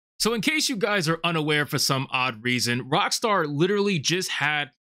So in case you guys are unaware for some odd reason, Rockstar literally just had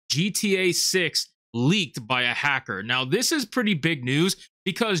GTA 6 leaked by a hacker. Now, this is pretty big news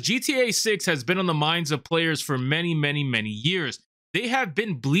because GTA 6 has been on the minds of players for many, many years. They have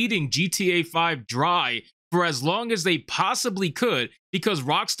been bleeding GTA 5 dry for as long as they possibly could because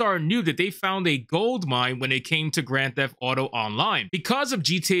Rockstar knew that they found a gold mine when it came to Grand Theft Auto Online. Because of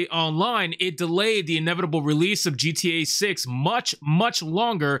GTA Online, it delayed the inevitable release of GTA 6 much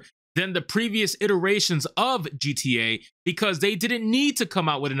longer than the previous iterations of GTA because they didn't need to come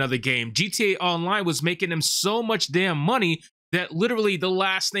out with another game. GTA Online was making them so much damn money that literally the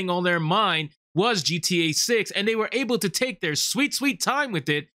last thing on their mind was GTA 6, and they were able to take their sweet time with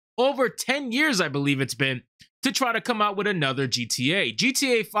it over 10 years, I believe it's been, to try to come out with another GTA.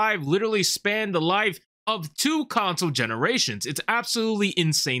 GTA 5 literally spanned the life of 2 console generations. It's absolutely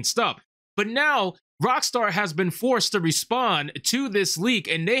insane stuff. But now, Rockstar has been forced to respond to this leak,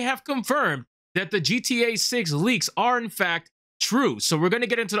 and they have confirmed that the GTA 6 leaks are in fact true. So we're going to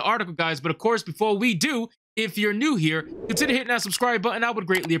get into the article, guys, but of course, before we do, if you're new here, consider hitting that subscribe button. I would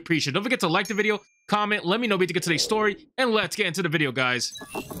greatly appreciate it. Don't forget to like the video, comment, let me know if you get today's story, and let's get into the video, guys.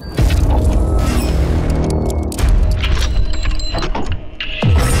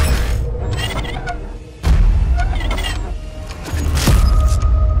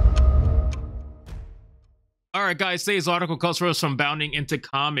 All right, guys, today's article comes for us from Bounding into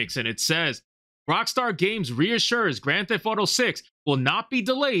Comics, and it says, Rockstar Games reassures Grand Theft Auto 6 will not be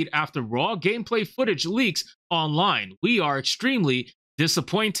delayed after raw gameplay footage leaks online. We are extremely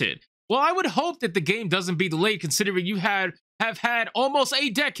disappointed. Well, I would hope that the game doesn't be delayed considering you have had almost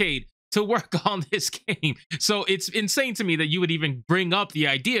a decade to work on this game. So it's insane to me that you would even bring up the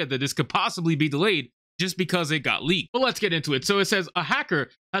idea that this could possibly be delayed just because it got leaked. But let's get into it. So it says, a hacker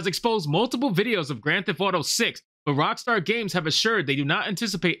has exposed multiple videos of Grand Theft Auto 6, but Rockstar Games have assured they do not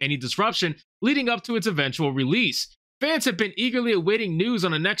anticipate any disruption leading up to its eventual release. Fans have been eagerly awaiting news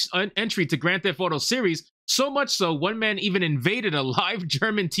on the next entry to Grand Theft Auto series, so much so one man even invaded a live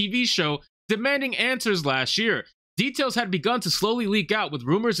German TV show demanding answers last year. Details had begun to slowly leak out, with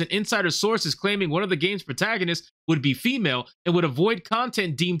rumors and insider sources claiming one of the game's protagonists would be female and would avoid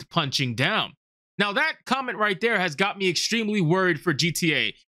content deemed punching down. Now that comment right there has got me extremely worried for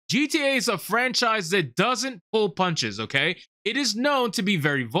GTA. GTA is a franchise that doesn't pull punches, okay? It is known to be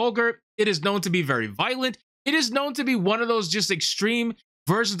very vulgar. It is known to be very violent. It is known to be one of those just extreme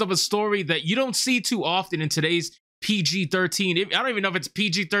versions of a story that you don't see too often in today's PG-13. I don't even know if it's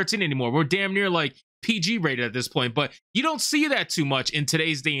PG-13 anymore. We're damn near like PG rated at this point, but you don't see that too much in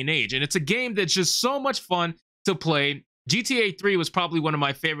today's day and age. And it's a game that's just so much fun to play. GTA 3 was probably one of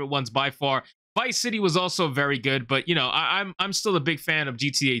my favorite ones by far. Vice City was also very good, but you know, I'm still a big fan of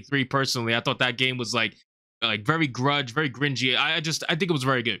GTA 3 personally. I thought that game was like very grudge, very gringy. I think it was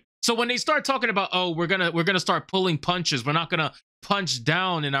very good. So when they start talking about, oh, we're gonna start pulling punches, we're not gonna punch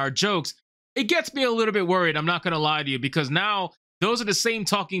down in our jokes, it gets me a little bit worried. I'm not gonna lie to you, because now those are the same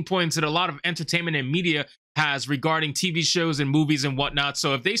talking points that a lot of entertainment and media has regarding TV shows and movies and whatnot.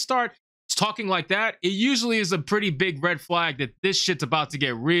 So if they start talking like that, it usually is a pretty big red flag that this shit's about to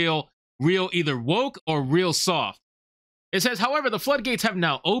get real either woke or real soft. It says, however, the floodgates have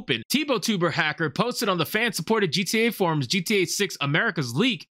now opened. TiboTuber hacker posted on the fan-supported GTA forums GTA 6 America's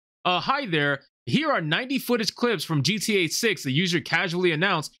leak. Hi there. Here are 90 footage clips from GTA 6, the user casually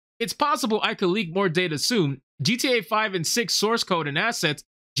announced. It's possible I could leak more data soon. GTA 5 and 6 source code and assets.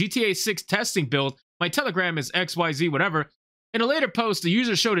 GTA 6 testing build. My Telegram is XYZ whatever. In a later post, the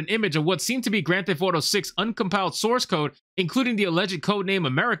user showed an image of what seemed to be Grand Theft Auto 6 uncompiled source code, including the alleged codename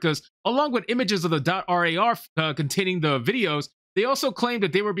Americas, along with images of the .rar containing the videos. They also claimed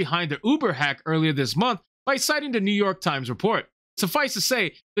that they were behind the Uber hack earlier this month by citing the New York Times report. Suffice to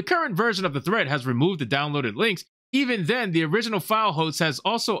say, the current version of the thread has removed the downloaded links. Even then, the original file host has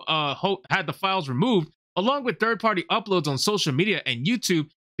also had the files removed, along with third-party uploads on social media and YouTube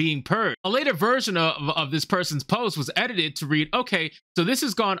being purged. A later version of this person's post was edited to read, okay, so this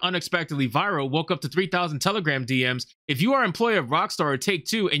has gone unexpectedly viral, woke up to 3,000 Telegram DMs. If you are an employee of Rockstar or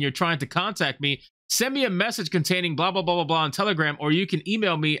Take-Two and you're trying to contact me, send me a message containing blah, blah, blah, blah, blah on Telegram, or you can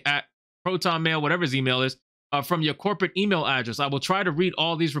email me at Proton Mail, whatever his email is, from your corporate email address. I will try to read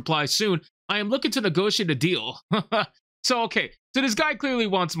all these replies soon. I am looking to negotiate a deal. So, okay, so this guy clearly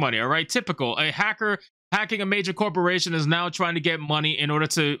wants money, all right? Typical. A hacker hacking a major corporation is now trying to get money in order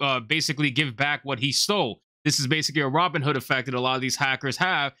to basically give back what he stole. This is basically a Robin Hood effect that a lot of these hackers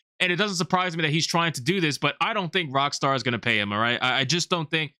have, and it doesn't surprise me that he's trying to do this, but I don't think Rockstar is going to pay him, all right? I just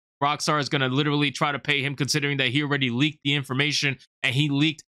don't think Rockstar is going to literally try to pay him, considering that he already leaked the information and he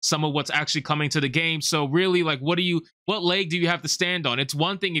leaked some of what's actually coming to the game. So really, like, what leg do you have to stand on? It's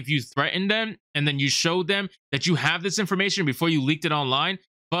one thing if you threaten them and then you show them that you have this information before you leaked it online,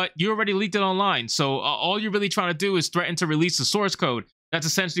 but you already leaked it online. So all you're really trying to do is threaten to release the source code. That's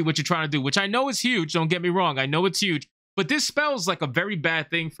essentially what you're trying to do, which I know is huge. Don't get me wrong. I know it's huge. But this spells like a very bad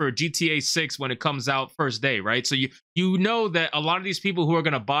thing for GTA 6 when it comes out first day, right? So you know that a lot of these people who are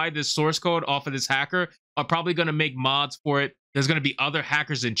going to buy this source code off of this hacker are probably going to make mods for it. There's going to be other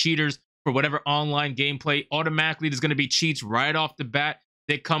hackers and cheaters for whatever online gameplay. Automatically, there's going to be cheats right off the bat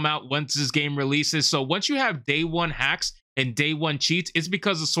that come out once this game releases. So once you have day one hacks and day one cheats, it's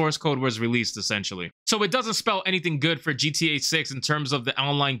because the source code was released, essentially. So it doesn't spell anything good for GTA 6 in terms of the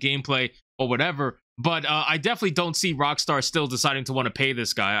online gameplay or whatever. But I definitely don't see Rockstar still deciding to want to pay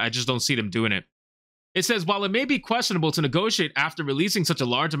this guy. I just don't see them doing it. It says, while it may be questionable to negotiate after releasing such a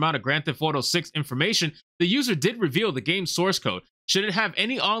large amount of Grand Theft Auto 6 information, the user did reveal the game's source code. Should it have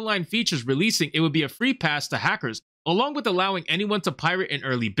any online features releasing, it would be a free pass to hackers, along with allowing anyone to pirate an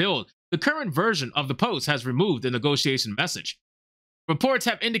early build. The current version of the post has removed the negotiation message. Reports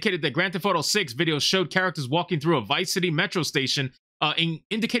have indicated that Grand Theft Auto 6 videos showed characters walking through a Vice City metro station,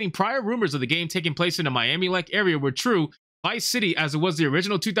 indicating prior rumors of the game taking place in a Miami-like area were true. Vice City, as it was the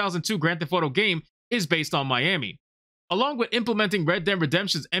original 2002 Grand Theft Auto game, is based on Miami. Along with implementing Red Dead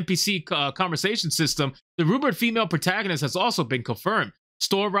Redemption's NPC conversation system, the rumored female protagonist has also been confirmed.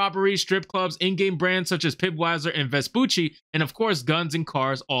 Store robberies, strip clubs, in-game brands such as Pibweiser and Vespucci, and of course guns and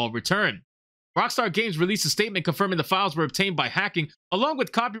cars all return. Rockstar Games released a statement confirming the files were obtained by hacking, along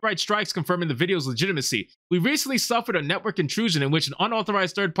with copyright strikes confirming the video's legitimacy. We recently suffered a network intrusion in which an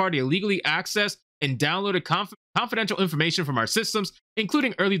unauthorized third party illegally accessed and downloaded confidential information from our systems,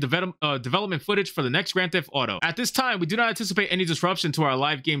 including early development footage for the next Grand Theft Auto. At this time, we do not anticipate any disruption to our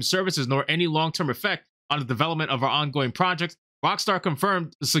live game services nor any long-term effect on the development of our ongoing projects. Rockstar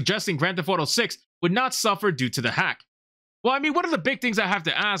confirmed, suggesting Grand Theft Auto 6 would not suffer due to the hack. Well, I mean, one of the big things I have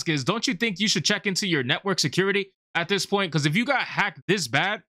to ask is, don't you think you should check into your network security at this point? Because if you got hacked this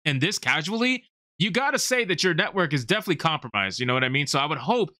bad and this casually, you got to say that your network is definitely compromised. You know what I mean? So I would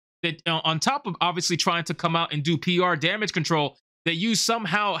hope that on top of obviously trying to come out and do PR damage control, that you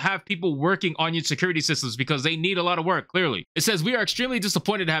somehow have people working on your security systems, because they need a lot of work, clearly. It says, we are extremely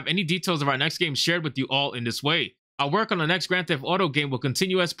disappointed to have any details of our next game shared with you all in this way. Our work on the next Grand Theft Auto game will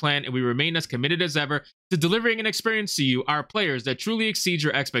continue as planned, and we remain as committed as ever to delivering an experience to you, our players, that truly exceeds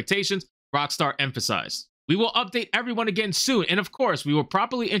your expectations, Rockstar emphasized. We will update everyone again soon, and of course, we will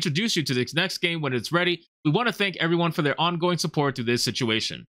properly introduce you to this next game when it's ready. We want to thank everyone for their ongoing support through this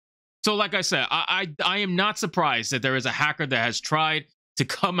situation. So like I said, I am not surprised that there is a hacker that has tried to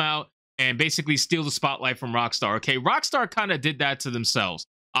come out and basically steal the spotlight from Rockstar, okay? Rockstar kind of did that to themselves,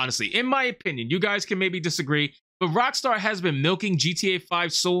 honestly. In my opinion, you guys can maybe disagree, but Rockstar has been milking GTA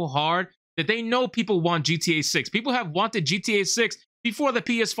 5 so hard that they know people want GTA 6. People have wanted GTA 6 before the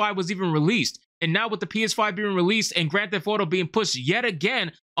PS5 was even released. And now with the PS5 being released and Grand Theft Auto being pushed yet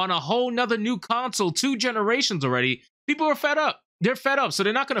again on a whole nother new console, 2 generations already, people are fed up. They're fed up, so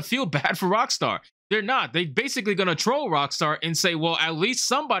they're not going to feel bad for Rockstar. They're not. They're basically going to troll Rockstar and say, well, at least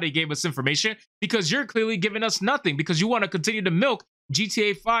somebody gave us information, because you're clearly giving us nothing because you want to continue to milk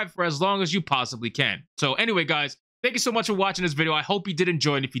GTA 5 for as long as you possibly can. So anyway, guys, thank you so much for watching this video. I hope you did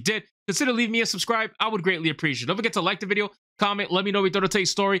enjoy, and if you did, consider leaving me a subscribe. I would greatly appreciate it. Don't forget to like the video, comment, let me know what you thought of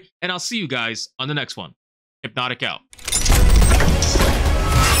today's story, and I'll see you guys on the next one. Hypnotic out.